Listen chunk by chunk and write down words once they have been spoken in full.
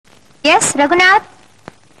S Raghunath.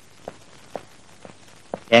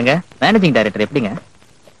 ஏங்க managing director எப்படிங்க?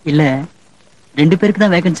 இல்ல 2 பேருக்கு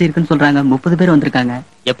தான் வேகன்சி இருக்குன்னு சொல்றாங்க. 30 பேர் வந்திருக்காங்க.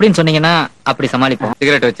 எப்படின்னு சொன்னீங்கன்னா அப்படி சமாளிப்போம்.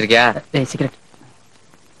 சிகரெட் வச்சிருக்கியா? சிகரெட்.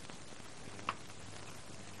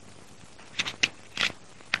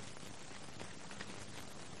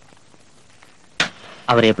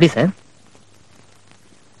 அவர் எப்படி சார்?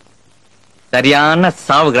 சரியான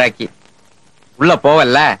சாவு கிராக்கி. உள்ள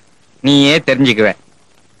போவல்ல நீயே தெரிஞ்சுக்குவ.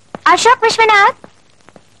 அசோக் விஸ்வநாத்.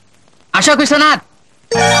 அசோக் விஸ்வநாத்.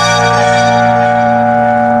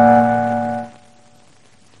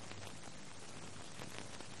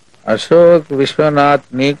 அசோக் விஸ்வநாத்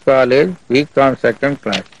நீ காலேஜ் பிகாம் செகண்ட்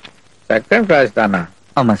கிளாஸ் தானா?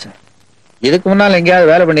 ஆமா சார். இதுக்கு முன்னால்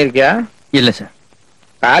எங்கேயாவது வேலை பண்ணிருக்கியா? இல்ல சார்.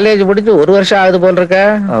 காலேஜ் முடிச்சு 1 வருஷம் ஆகுது போல் இருக்க.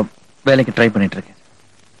 வேலைக்கு ட்ரை பண்ணிட்டு இருக்கேன்.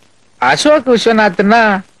 அசோக் விஸ்வநாத்னா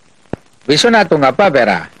விஸ்வநாத் உங்க அப்பா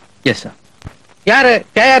பேரா? Yes sir. யாரு?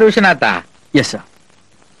 கேஆர் விஸ்வநாத்தா? Yes sir.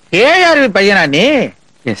 கேஆர்வி பையனா நீ?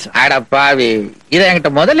 Yes sir. அட பாவி, இத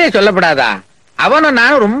என்கிட்ட முதல்ல சொல்லப்படாதா? அவனும்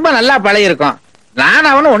நானும் ரொம்ப நல்லா பழகிருக்கோம். நான்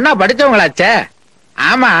அவனும் ஒன்னா படிச்சவங்களாச்சே.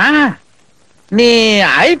 ஆமா, நீ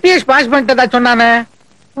ஐபிஎஸ் பாஸ் பண்ணிட்டதா சொன்னானே?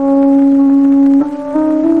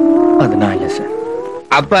 அது நான் இல்ல சார்.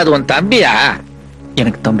 அப்ப அது உன் தம்பியா?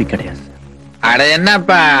 எனக்கு தம்பி கிடையாது. அட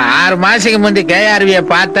என்னப்பா, 6 மாசத்துக்கு முந்தி கேஆர்விய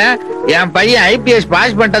பார்த்தேன். என் பையன் ஐபிஎஸ்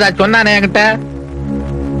பாஸ் பண்ணிட்டதா சொன்னானே என்கிட்ட.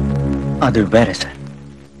 அது வேற சார்.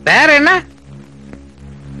 வேற என்ன?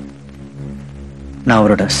 நான்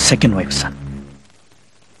அவரோட second wife sir.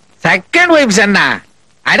 Second wife சொன்னா?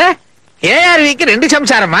 அட, கேஆர்விக்கு 2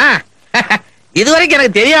 சம்சாரமா? இதுவரைக்கும்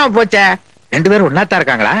எனக்கு தெரியாம போச்சே. 2 பேரும் ஒன்னாத்தான்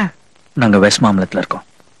இருக்காங்களா? நாங்க வெஸ்ட் மாம்பலத்துல இருக்கோம்.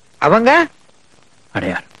 அவங்க?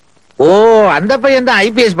 அடையார். ஓ, அந்த பையன் தான்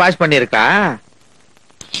ஐபிஎஸ் பாஸ் பண்ணிருக்கா.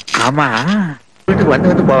 ஆமா, வீட்டுக்கு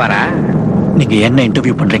வந்து போவாரா? நீங்க என்ன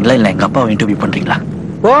இன்டர்வியூ பண்றீங்களா இல்ல எங்க அப்பாவை இன்டர்வியூ பண்றீங்களா?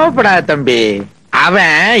 கோபப்படாத தம்பி,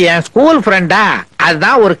 அவன் என் ஸ்கூல் ஃப்ரெண்டா.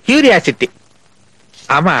 அதுதான் ஒரு கியூரியாசிட்டி.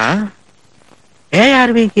 ஆமா,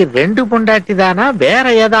 ஏஆர்விக்கு 2 பொண்டாட்டி தானா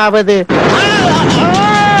வேற ஏதாவது?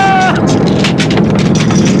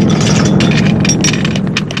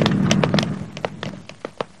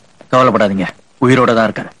 கவலைப்படாதீங்க, உயிரோட தான்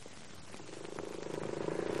இருக்காரு.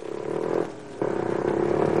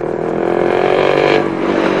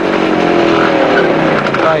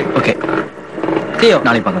 ஓகே,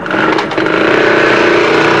 நாளைக்கு பார்க்கலாம்.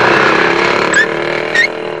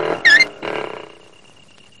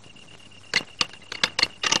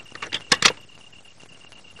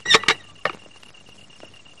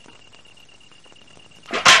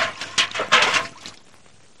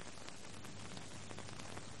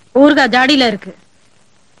 ஊர்கா ஜாடியில இருக்கு.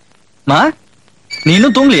 மா, நீ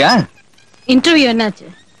இன்னும் தூங்கலையா? இன்டர்வியூ என்னாச்சு?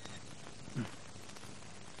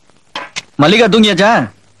 மல்லிகா தூங்கியாச்சா?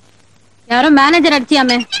 யாரோ மேனேஜர்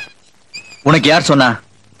அடிச்சியாமே. உனக்கு யார் சொன்னா?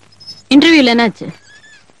 இன்டர்வியூல என்னாச்சு?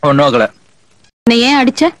 ஒன்னும் ஆகல. நீ ஏன்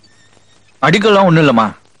அடிச்ச? அடிக்கலாம் ஒண்ணும் இல்லம்மா.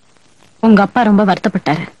 உங்க அப்பா ரொம்ப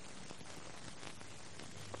வருத்தப்பட்டாரு.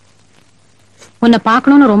 உன்னை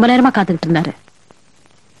பார்க்கணும்னு ரொம்ப நேரமா காத்துக்கிட்டு இருந்தாரு.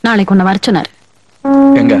 நாளைக்கு உன்னை வர சொன்னாரு.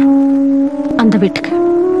 எங்க? அந்த வீட்டுக்கு.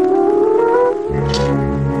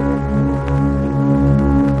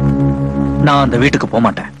 நான் அந்த வீட்டுக்கு போக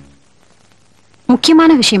மாட்டேன்.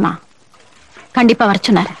 முக்கியமான விஷயமா? கண்டிப்பா வர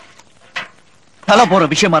சொன்னாரு. தலை போற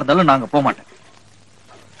விஷயமா இருந்தாலும் நாங்க போக மாட்டேன்.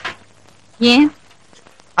 ஏன்?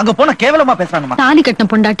 அங்க போன கேவலமா பேசுறாங்கம்மா. தாலி கட்டின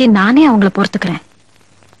பொண்டாட்டி நானே அவங்கள பொறுத்துக்கிறேன்.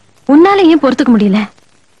 உன்னால ஏன் பொறுத்துக்க முடியல?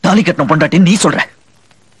 தாலி கட்டின பொண்டாட்டி நீ சொல்ற,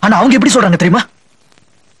 ஆனா அவங்க எப்படி சொல்றாங்க தெரியுமா?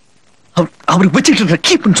 அவருக்கு வச்சுட்டு இருக்க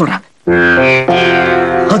கீப்னு சொல்றாங்க.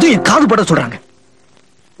 அதுவும் என் காது பட சொல்றாங்க.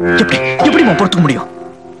 எப்படிமா பொறுத்துக்க முடியும்?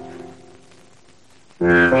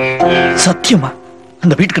 சத்தியமா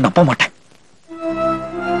அந்த வீட்டுக்கு நான் போக மாட்டேன்.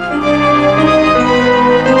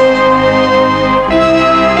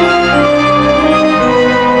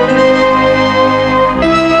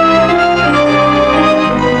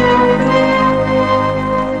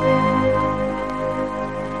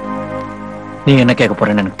 நீ என்ன கேட்க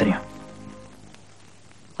போறேன்னு எனக்கு தெரியும்.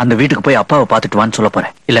 அந்த வீட்டுக்கு போய் அப்பாவை பார்த்துட்டு வான்னு சொல்ல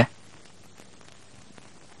போறேன் இல்ல?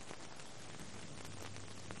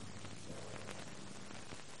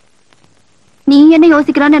 நீ என்ன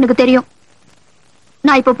யோசிக்கிறான்னு எனக்கு தெரியும்.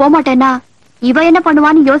 நான் இப்ப போக மாட்டேன்னா இவ என்ன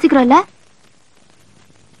பண்ணுவான்னு யோசிக்கிறல்ல?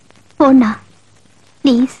 போனா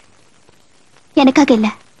ப்ளீஸ். எனக்காக இல்ல,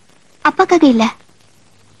 அப்பாக்காக இல்ல,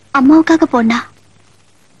 அம்மாவுக்காக போனா.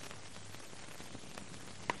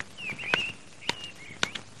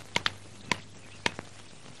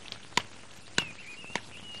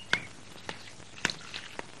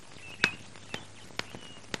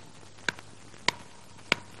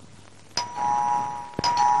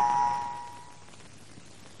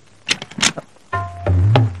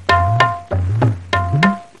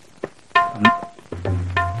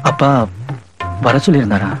 அப்பா வர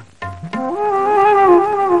சொல்லியிருந்தாரா?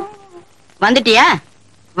 வந்துட்டியா?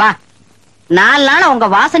 வா. 4 நாள் உங்க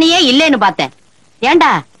வாசனையே இல்லைன்னு பார்த்தேன்.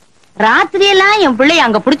 ஏண்டா ராத்திரியெல்லாம் என் பிள்ளைய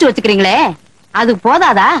அங்க புடிச்சு வச்சுக்கிறீங்களே, அது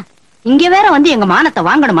போதாதா? இங்க வேற வந்து எங்க மானத்தை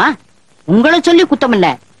வாங்கணுமா? உங்களை சொல்லி குத்தம் இல்ல,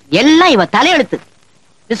 எல்லாம் இவ தலையெழுத்து.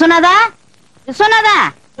 விஸ்வநாதா, விஸ்வநாதா.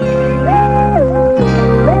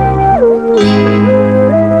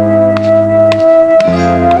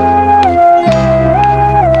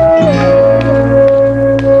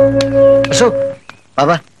 அசோக்,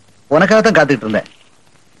 பாபா உனக்காக தான் காத்துக்கிட்டு இருந்தேன்.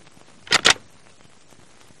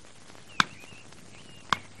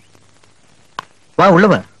 வா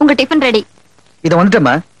உள்ளவா. உங்க டிஃபன் ரெடி. இத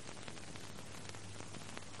வந்துட்டேம்மா.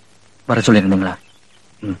 வர சொல்லியிருந்தீங்களா?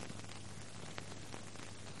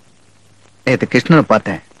 நேத்து கிருஷ்ணனை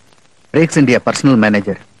பார்த்தேன். Breaks India personal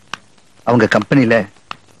manager. அவங்க கம்பெனில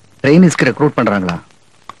ட்ரெயினிஸ்க்கு ரெக்ரூட் பண்றாங்களா?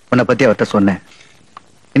 உன்னை பத்தி அவர்கிட்ட சொன்னேன்.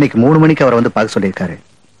 இன்னைக்கு 3 மணிக்கு அவரை வந்து பார்க்க சொல்லியிருக்காரு.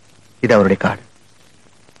 இது அவருடைய கார்டு.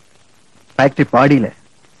 ஃபேக்டரி பாடியில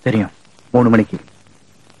தெரியும். 3 மணிக்கு.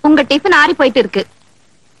 உங்க டிஃபன் ஆறி போயிட்டு இருக்கு.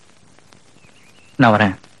 நான்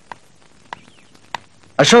வரேன்.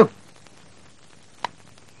 அசோக்,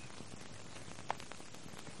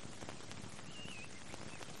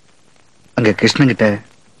 அங்க கிருஷ்ணன் கிட்ட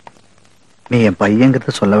நீ என்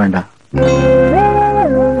பையன்கிறத சொல்ல வேண்டாம்.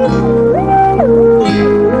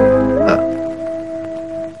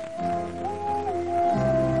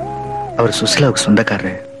 அவர் சுசிலாவுக்கு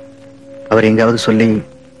சொந்தக்காரரு. அவர் எங்காவது சொல்லி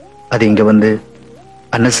அது இங்க வந்து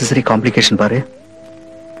unnecessary complication பாரு.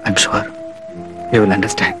 I'm sure you will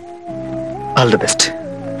understand. All the best.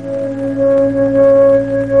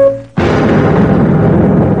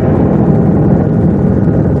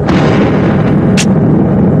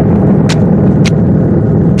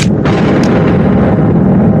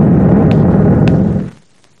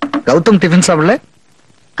 Gautham tiffin சாப்பிடல?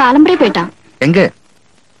 காலம்பரே போயிட்டான். எங்க?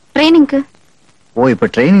 ட்ரைனிங்க்கு. ஓ, இப்ப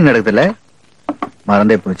ட்ரைனிங் நடக்குதுல்ல,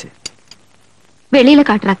 மறந்தே போச்சு. வெளியில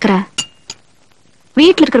காட்டுற அக்கறை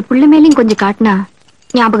வீட்டுல இருக்கிற புள்ள மேலையும் கொஞ்சம் காட்டினா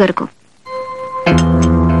ஞாபகம் இருக்கும்.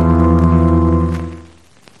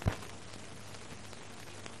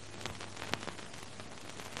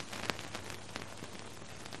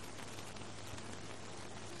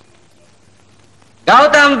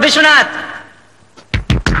 Gautham Viswanath.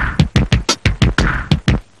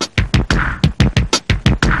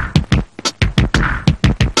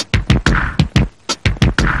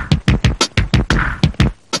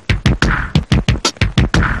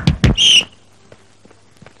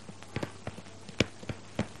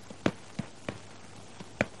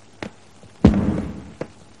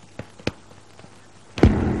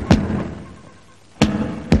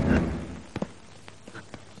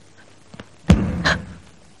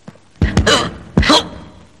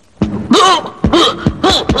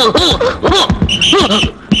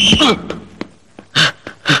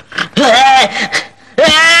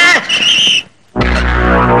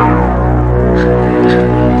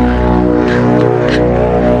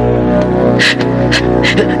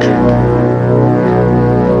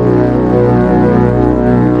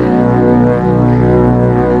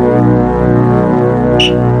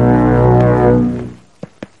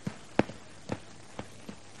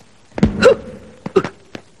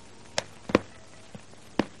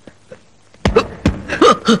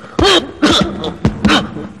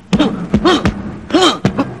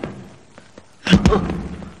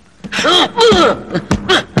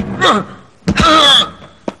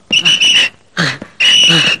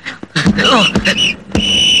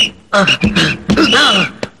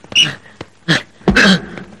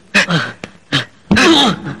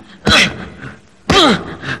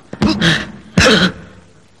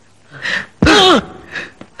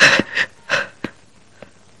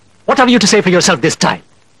 What have you to say for yourself this time?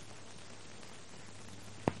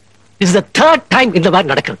 This is the 3rd time இந்த மாதிரி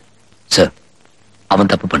நடக்குது. சார்,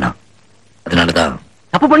 அவன் தப்பு பண்ணா, அதனாலதான்.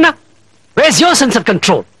 தப்பு பண்ணா? Where's your sense of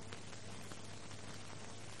control?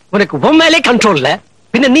 உனக்கு உன் மேலே கண்ட்ரோல் இல்ல,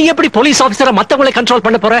 பின்ன நீ எப்படி போலீஸ் ஆபீசரை மத்தவங்களை கண்ட்ரோல்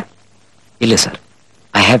பண்ண போற? இல்ல sir,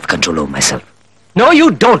 I have control over myself. No, you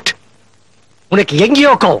don't. உனக்கு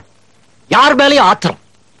எங்கேயோ கோவம், யார் மேலேயும் ஆத்திரம்,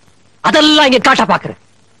 அதெல்லாம் இங்க காட்ட பாக்குற.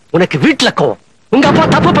 உனக்கு வீட்டுல கோவம், உங்க அப்பா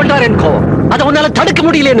தப்பு பண்றாருன்னு கோவம், அதை உன்னால தடுக்க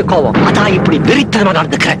முடியலன்னு கோவம், அதான் இப்படி வெறித்தனமா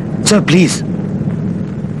நடந்துக்கிறேன். சார் ப்ளீஸ்,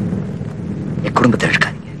 என் குடும்பத்தை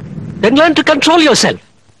இழுக்காதீங்க. Then learn to control yourself.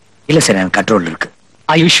 இல்ல சார், என் கண்ட்ரோல் இருக்கு.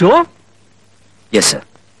 Are you sure? Yes sir.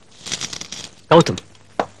 Gautham,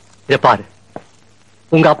 இத பாரு,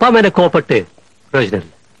 உங்க அப்பா மேல கோவப்பட்டு பிரயோஜனம்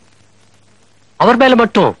இல்லை. அவர் மேல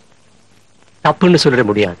மட்டும் தப்புன்னு சொல்லிட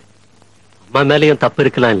முடியாது. அம்மா மேலயும் தப்பு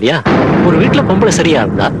இருக்கலாம் இல்லையா? ஒரு வீட்டுல பொம்பளை சரியா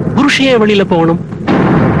இருந்தா புருஷன் வெளியில போகணும்.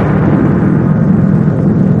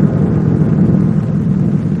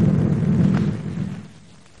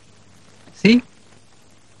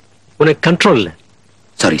 உனக்கு கண்ட்ரோல் இல்ல.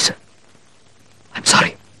 Sorry sir, I'm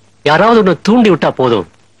sorry. யாராவது உன்னை தூண்டி விட்டா போதும்,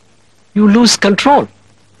 யூ லூஸ் கண்ட்ரோல்.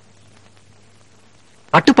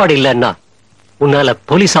 கட்டுப்பாடு இல்லைன்னா உன்னால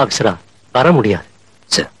போலீஸ் ஆபீசரா வர முடியாது.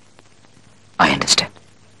 Sir, I understand.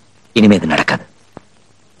 இனிமே இது நடக்காது.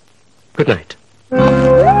 Good night.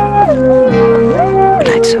 Good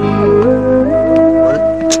night sir.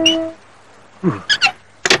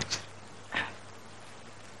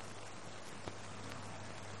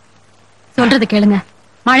 சொல்றது கேளுங்க,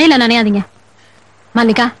 மழையில நனையாதீங்க.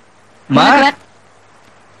 மல்லிகா, உனக்கு வேற-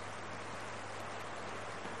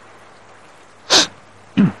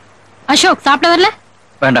 அசோக் சாப்பிட வரல?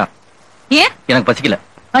 வேண்டாம், ஏன்? எனக்கு பசிக்கல.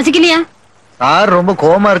 பசிக்கலையா? சார் ரொம்ப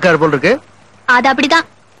கோவமா இருக்காரு போல் இருக்கு. அது அப்படிதான்,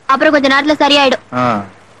 அப்புறம் கொஞ்ச நேரத்துல சரியாயிடும். ஆ,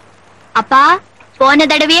 அப்பா, போன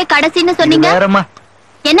தடவையே கடைசின்னு சொன்னீங்க. இது வேறம்மா.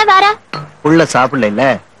 என்ன வேற? உள்ள சாப்பிடல இல்ல,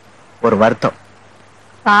 ஒரு வருத்தம்.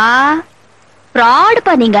 பா, ஃப்ராட்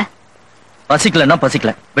பண்ணீங்க. பசிக்கலன்னா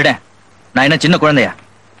பசிக்கல விட, நான் என்ன சின்ன குழந்தையா?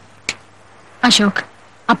 அசோக்,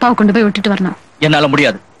 அப்பாவை கொண்டு போய் விட்டுட்டு வரணும். என்னால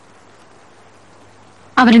முடியாது.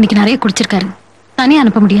 அவர் இன்னைக்கு நிறைய குடிச்சிருக்காரு, தனியா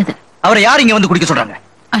அனுப்ப முடியாது. அவரை யார் இங்க வந்து குடிக்க சொல்றாங்க?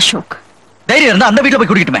 அசோக், தைரியம் இருந்தா அந்த வீட்டுல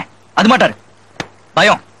போய் குடிக்கட்டுமே. அது மாட்டாரு,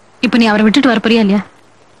 பயம். இப்ப நீ அவரை விட்டுட்டு வர போறியா இல்லையா?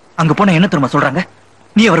 அங்க போன என்ன தெரியுமா சொல்றாங்க?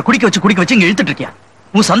 நீ அவரை குடிக்க வச்சு இங்க இழுத்துட்டு இருக்கியா?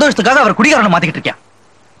 உன் சந்தோஷத்துக்காக அவர் குடிகாரனை மாத்திக்கிட்டு இருக்கியா?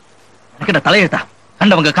 எனக்கு என்ன தலையெழுத்தா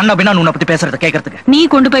கண்டவங்க கண்ணா பின்னா உன்னை பத்தி பேசுறத கேட்கறதுக்கு? நீ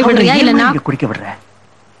கொண்டு போய் விடுறியா இல்லன்னா? குடிக்க விடுற.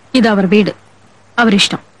 இது அவர் வீடு, அவர்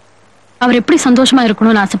இஷ்டம். அவர் எப்படி சந்தோஷமா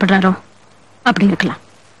இருக்கணும்னு ஆசைப்படுறாரோ அப்படி இருக்கலாம்.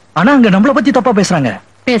 ஆனா அங்க நம்மள பத்தி தப்பா பேசுறாங்க.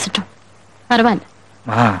 பேசட்டும், பரவாயில்ல.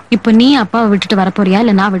 ஆ, இப்ப நீ அப்பாவை விட்டுட்டு வர போறியா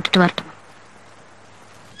இல்ல நான் விட்டுட்டு வரட்டும்?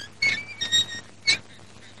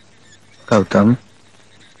 கௌதம்,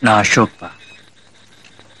 நான் அசோக் பா.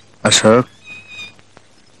 அசோக்,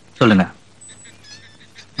 சொல்லுங்க.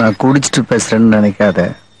 நான் குடிச்சிட்டு பேசுறேன்னு நினைக்காத.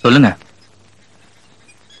 சொல்லுங்க.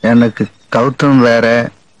 எனக்கு கௌதம் வேற,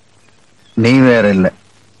 நீ வேற இல்ல.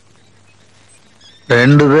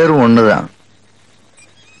 2 பேரும் ஒண்ணுதான்.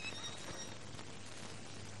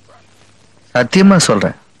 சத்தியமா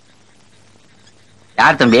சொல்றேன்.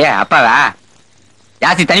 யார் தம்பி? அப்பாவா?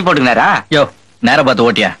 ஜாஸ்தி தனி போட்டுக்கினாரா? யோ, நேர பார்த்து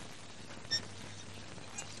ஓட்டியா?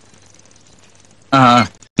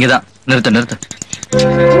 இங்கதான். நிறுத்து.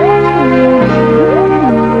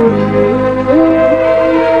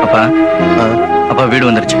 அப்பா வீடு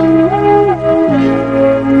வந்துருச்சு.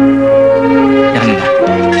 இறங்குங்க.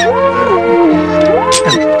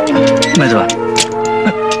 மெதுவா.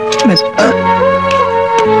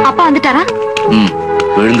 அப்பா வந்துட்டாரா?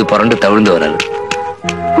 விழுந்து புரண்டு தவிழ்ந்து வராரு.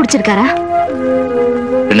 குடிச்சிருக்காரா?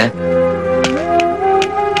 என்ன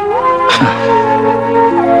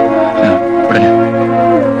விடுங்க.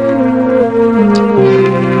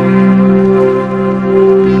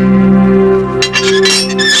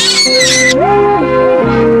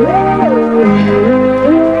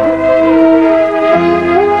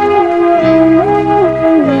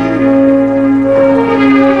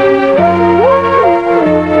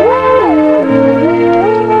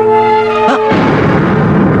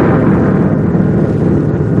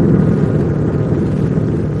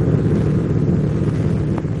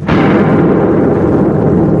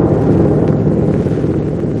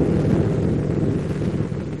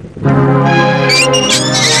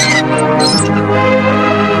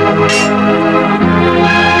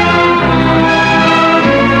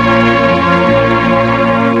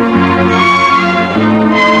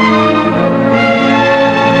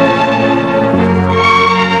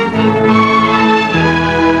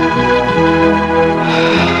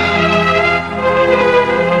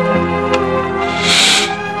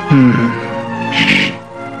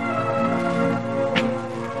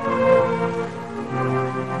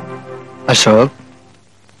 அசோக்,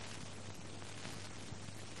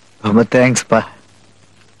 ரொம்ப தேங்க்ஸ் பா.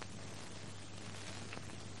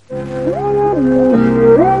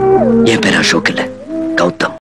 என் பேர் அசோக் இல்ல,